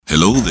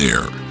Hello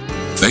there.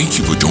 Thank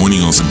you for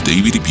joining us on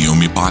David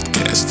Ibiome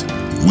Podcast.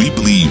 We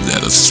believe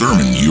that a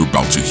sermon you're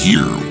about to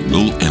hear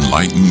will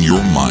enlighten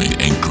your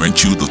mind and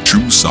grant you the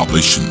true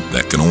salvation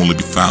that can only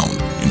be found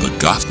in the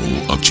gospel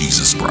of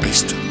Jesus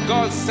Christ.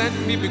 God sent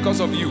me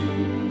because of you.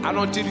 And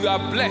until you are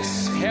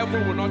blessed,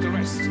 heaven will not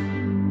rest.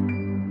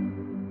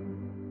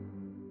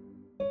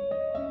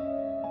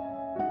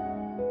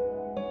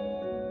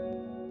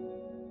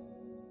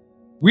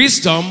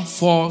 Wisdom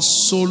for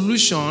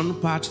Solution,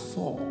 Part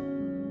 4.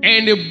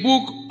 In the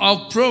book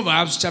of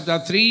Proverbs, chapter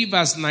 3,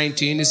 verse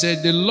 19, it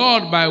said, "The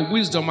Lord by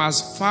wisdom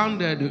has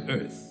founded the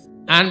earth,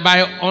 and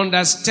by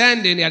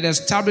understanding he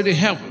has established the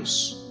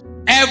heavens."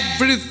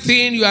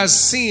 Everything you are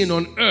seeing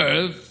on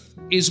earth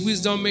is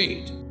wisdom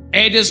made.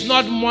 It is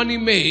not money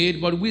made,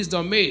 but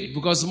wisdom made,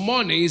 because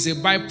money is a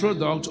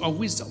byproduct of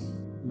wisdom.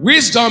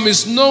 Wisdom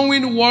is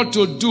knowing what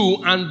to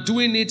do and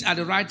doing it at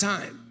the right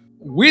time.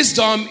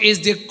 Wisdom is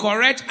the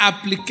correct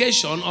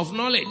application of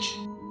knowledge.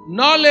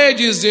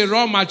 Knowledge is the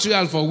raw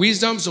material for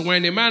wisdom. So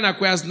when a man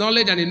acquires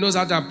knowledge and he knows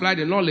how to apply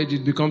the knowledge,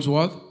 it becomes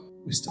what?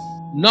 Wisdom.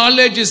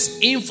 Knowledge is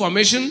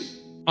information,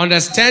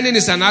 understanding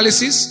is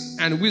analysis,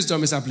 and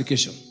wisdom is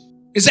application.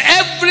 It's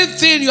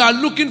everything you are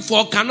looking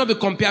for cannot be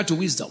compared to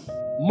wisdom.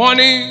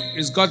 Money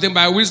is gotten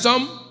by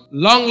wisdom.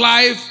 Long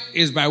life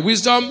is by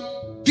wisdom.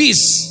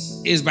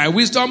 Peace is by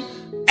wisdom.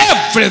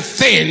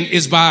 Everything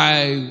is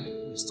by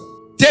wisdom.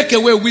 Take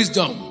away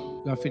wisdom,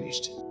 you are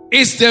finished.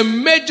 It's the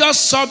major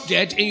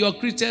subject in your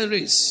Christian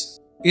race.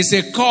 It's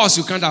a course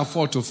you can't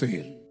afford to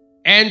fail.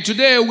 And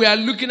today we are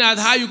looking at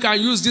how you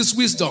can use this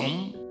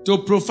wisdom to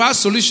provide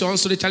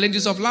solutions to the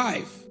challenges of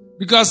life.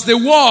 Because the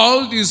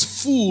world is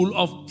full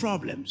of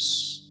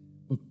problems.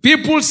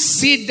 People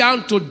sit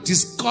down to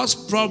discuss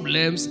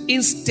problems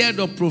instead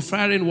of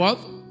providing what?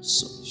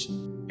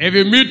 Solution. If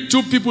you meet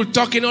two people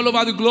talking all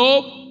over the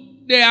globe,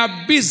 they are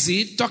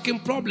busy talking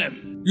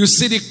problem. You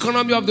see the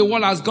economy of the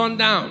world has gone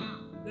down.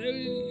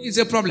 It's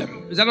a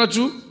problem. Is that not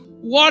true?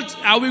 What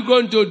are we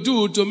going to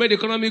do to make the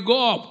economy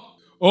go up?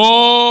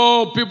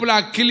 Oh, people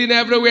are killing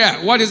everywhere.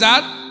 What is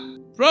that?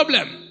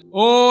 Problem.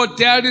 Oh,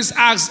 terrorist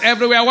acts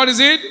everywhere. What is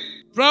it?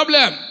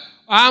 Problem.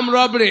 Armed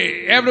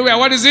robbery everywhere.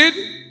 What is it?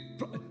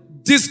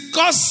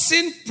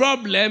 Discussing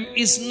problem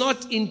is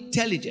not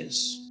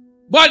intelligence.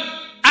 But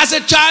as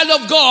a child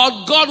of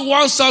God, God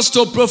wants us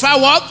to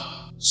provide what?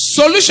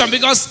 Solution.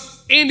 Because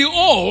in the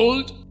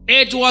old,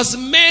 it was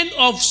men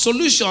of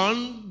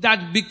solution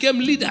that became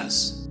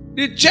leaders.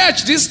 The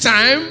church this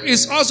time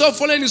is also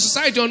following the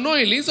society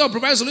unknowingly. Instead of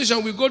providing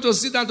solution, we go to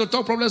sit down to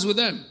talk problems with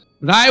them.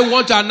 But I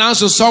want to announce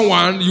to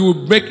someone, you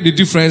will make the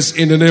difference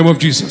in the name of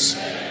Jesus.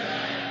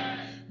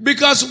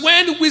 Because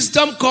when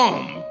wisdom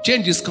comes,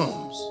 changes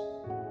comes.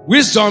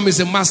 Wisdom is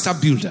a master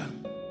builder.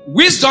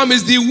 Wisdom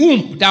is the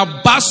womb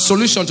that births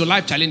solution to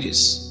life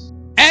challenges.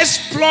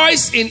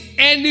 Exploits in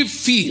any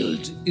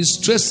field is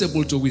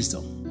traceable to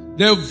wisdom.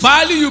 The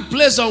value you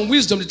place on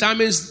wisdom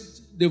determines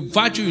the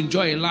virtue you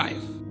enjoy in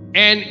life.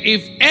 And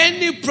if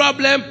any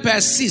problem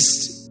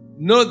persists,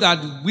 know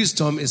that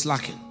wisdom is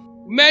lacking.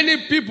 Many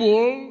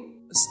people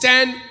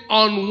stand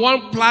on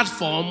one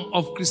platform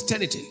of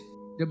Christianity.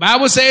 The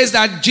Bible says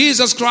that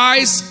Jesus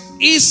Christ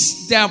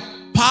is the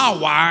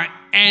power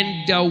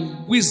and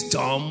the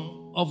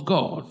wisdom of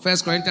God.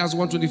 1 Corinthians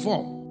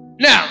 1:24.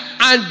 Now,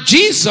 and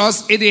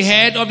Jesus is the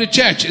head of the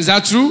church. Is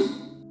that true?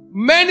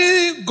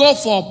 Many go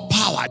for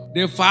power.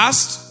 They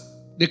fast.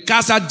 They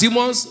cast out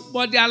demons,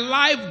 but their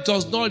life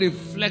does not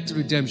reflect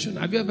redemption.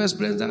 Have you ever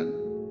experienced that?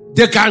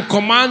 They can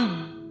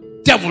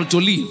command devil to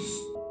leave,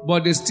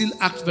 but they still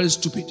act very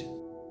stupid.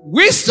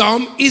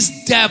 Wisdom is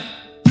the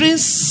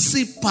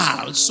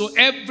principal, so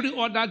every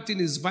other thing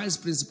is vice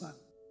principal.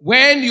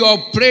 When you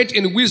operate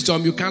in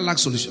wisdom, you can't lack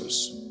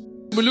solutions.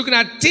 We're looking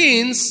at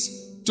things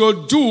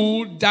to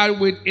do that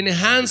will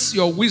enhance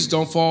your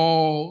wisdom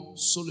for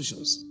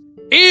solutions.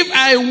 If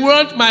I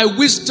want my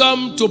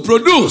wisdom to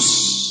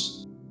produce,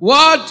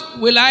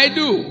 what will I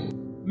do?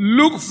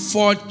 Look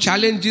for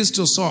challenges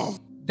to solve.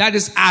 That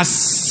is,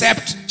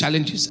 accept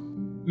challenges.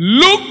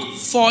 Look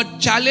for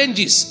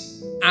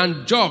challenges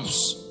and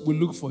jobs will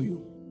look for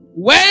you.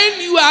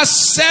 When you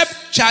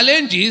accept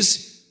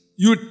challenges,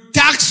 you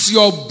tax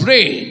your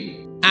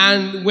brain.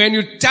 And when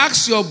you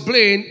tax your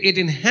brain, it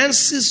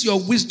enhances your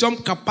wisdom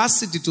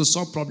capacity to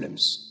solve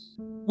problems.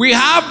 We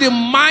have the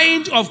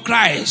mind of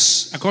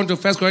Christ, according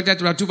to 1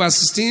 Corinthians 2 verse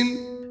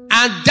 16.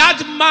 And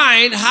that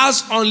mind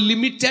has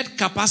unlimited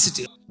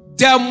capacity.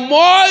 The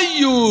more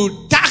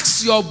you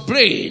tax your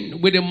brain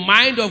with the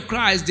mind of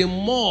Christ, the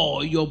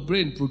more your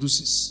brain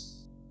produces.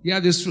 Hear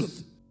this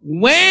truth.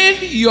 When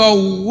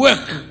your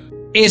work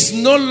is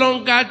no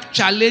longer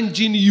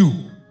challenging you,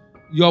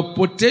 your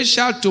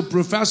potential to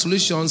provide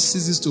solutions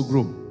ceases to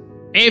grow.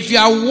 If you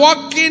are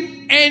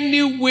working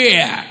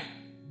anywhere,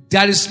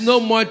 there is no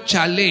more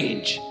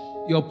challenge,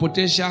 your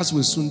potentials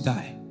will soon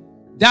die.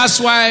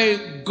 That's why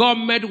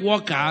government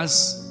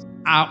workers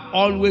are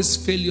always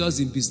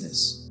failures in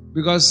business.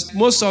 Because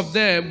most of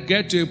them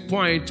get to a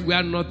point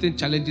where nothing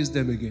challenges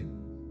them again.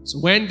 So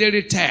when they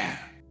retire,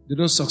 they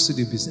don't succeed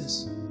in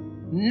business.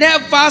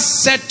 Never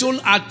settle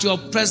at your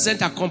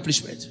present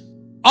accomplishment.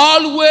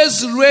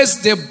 Always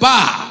raise the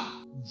bar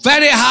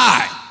very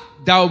high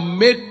that will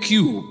make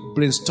you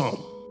brainstorm.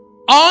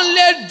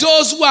 Only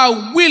those who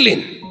are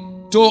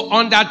willing to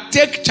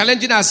undertake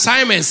challenging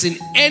assignments in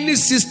any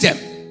system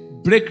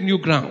break new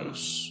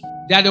grounds.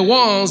 They are the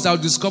ones that will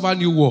discover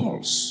new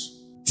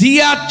worlds.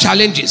 Dear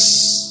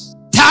challenges,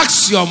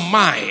 tax your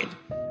mind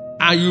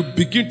and you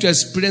begin to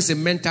experience a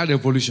mental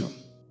revolution.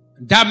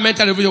 That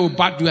mental revolution will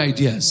back new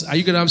ideas. Are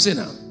you getting what I'm saying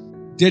now?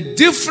 The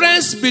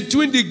difference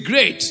between the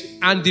great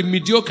and the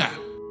mediocre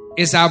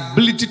is our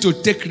ability to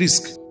take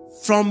risk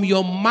from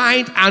your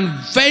mind and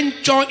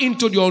venture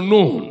into the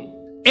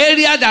unknown.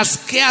 Area that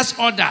scares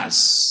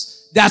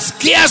others, that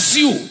scares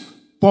you,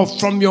 but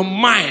from your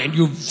mind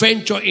you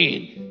venture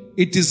in.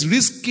 It is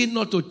risky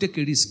not to take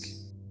a risk.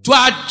 To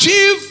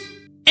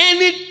achieve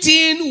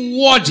anything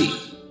worthy,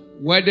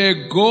 whether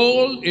a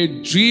goal,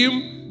 a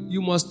dream,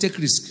 you must take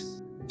risk.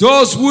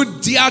 Those who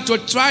dare to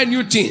try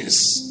new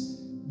things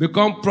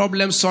become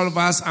problem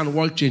solvers and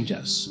world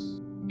changers.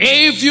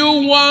 If you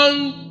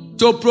want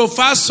to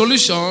provide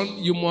solution,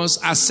 you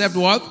must accept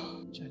what?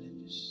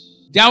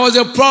 Challenges. There was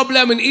a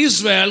problem in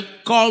Israel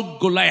called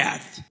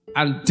Goliath,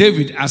 and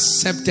David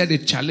accepted a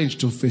challenge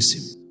to face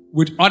him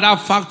with other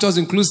factors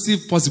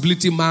inclusive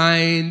possibility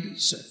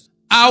mindset.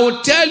 I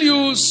will tell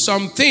you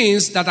some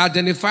things that are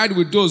identified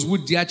with those who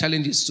dare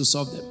challenges to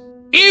solve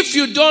them. If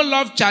you don't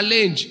love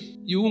challenge,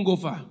 you won't go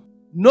far.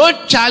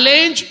 No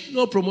challenge,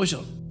 no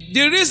promotion.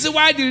 The reason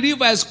why the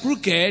river is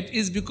crooked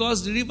is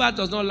because the river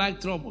does not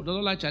like trouble, does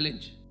not like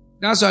challenge.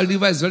 That's why the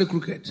river is very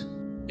crooked.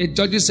 It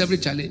dodges every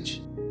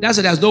challenge. That's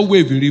why there's no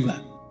wave in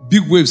river.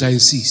 Big waves are in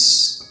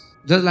seas.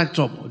 It doesn't like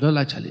trouble, doesn't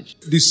like challenge.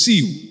 The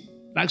sea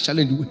likes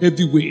challenge,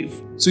 heavy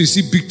wave. So you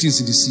see big things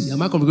in the sea.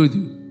 Am I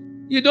communicating with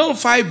you? You don't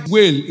find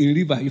whale in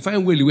river. You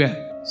find whale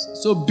where?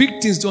 So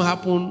big things don't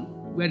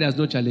happen where there's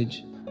no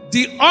challenge.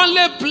 The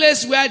only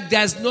place where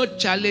there's no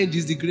challenge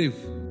is the grave.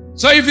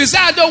 So if you say,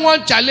 I don't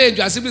want challenge,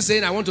 you are simply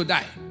saying, I want to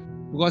die.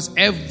 Because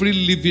every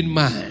living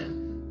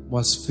man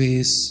must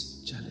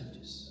face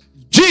challenges.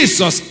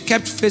 Jesus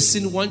kept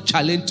facing one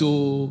challenge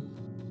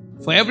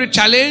for every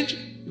challenge,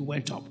 he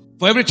went up.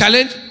 For every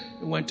challenge,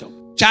 he went up.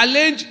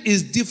 Challenge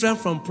is different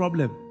from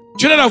problem.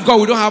 Children of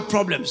God, we don't have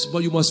problems,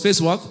 but you must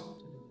face what?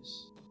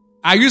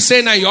 Are you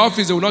saying that in your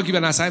office they will not give you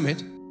an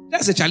assignment?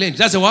 That's a challenge.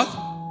 That's a what?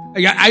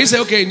 Are you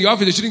saying, okay, in your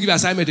office they shouldn't give you an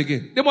assignment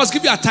again? They must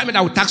give you an assignment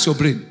that will tax your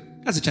brain.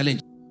 That's a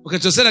challenge. Okay,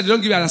 to say that they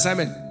don't give you an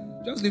assignment,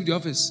 just leave the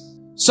office.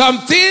 Some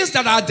things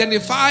that are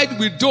identified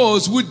with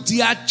those who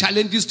dare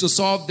challenges to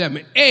solve them.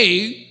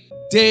 A,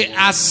 they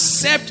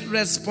accept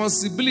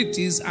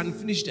responsibilities and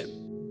finish them.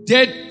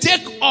 They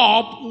take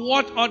up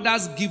what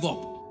others give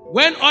up.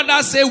 When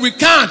others say we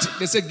can't,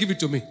 they say give it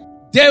to me.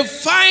 They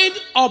find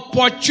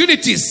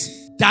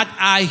opportunities that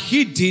are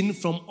hidden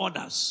from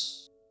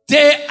others.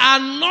 They are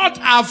not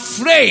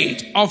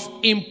afraid of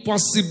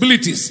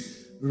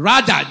impossibilities.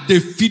 Rather, they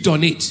feed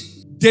on it.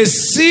 They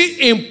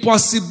see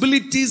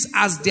impossibilities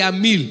as their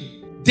meal.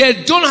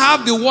 They don't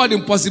have the word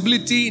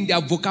impossibility in their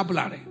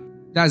vocabulary.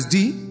 That's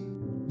D.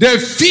 They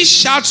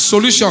fish out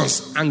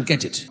solutions and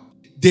get it.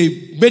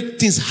 They make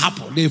things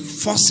happen. They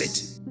force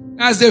it.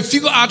 As they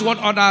figure out what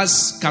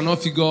others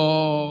cannot figure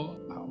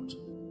out.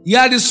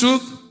 Hear the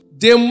truth.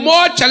 The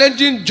more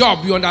challenging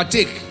job you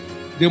undertake,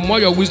 the more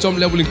your wisdom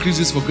level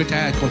increases for greater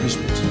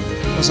accomplishment.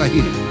 That's what I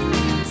hear.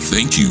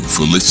 Thank you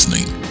for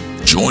listening.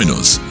 Join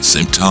us,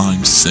 same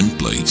time, same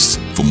place,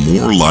 for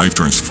more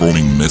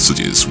life-transforming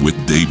messages with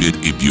David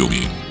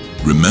Ibiyeomie.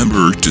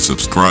 Remember to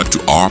subscribe to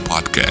our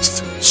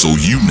podcast so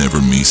you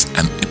never miss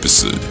an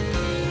episode.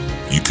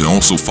 You can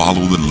also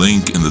follow the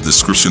link in the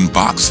description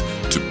box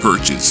to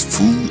purchase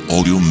full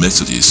audio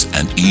messages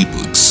and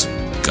ebooks.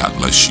 God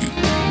bless you.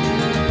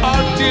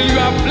 Until you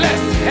are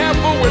blessed,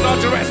 heaven will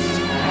not rest.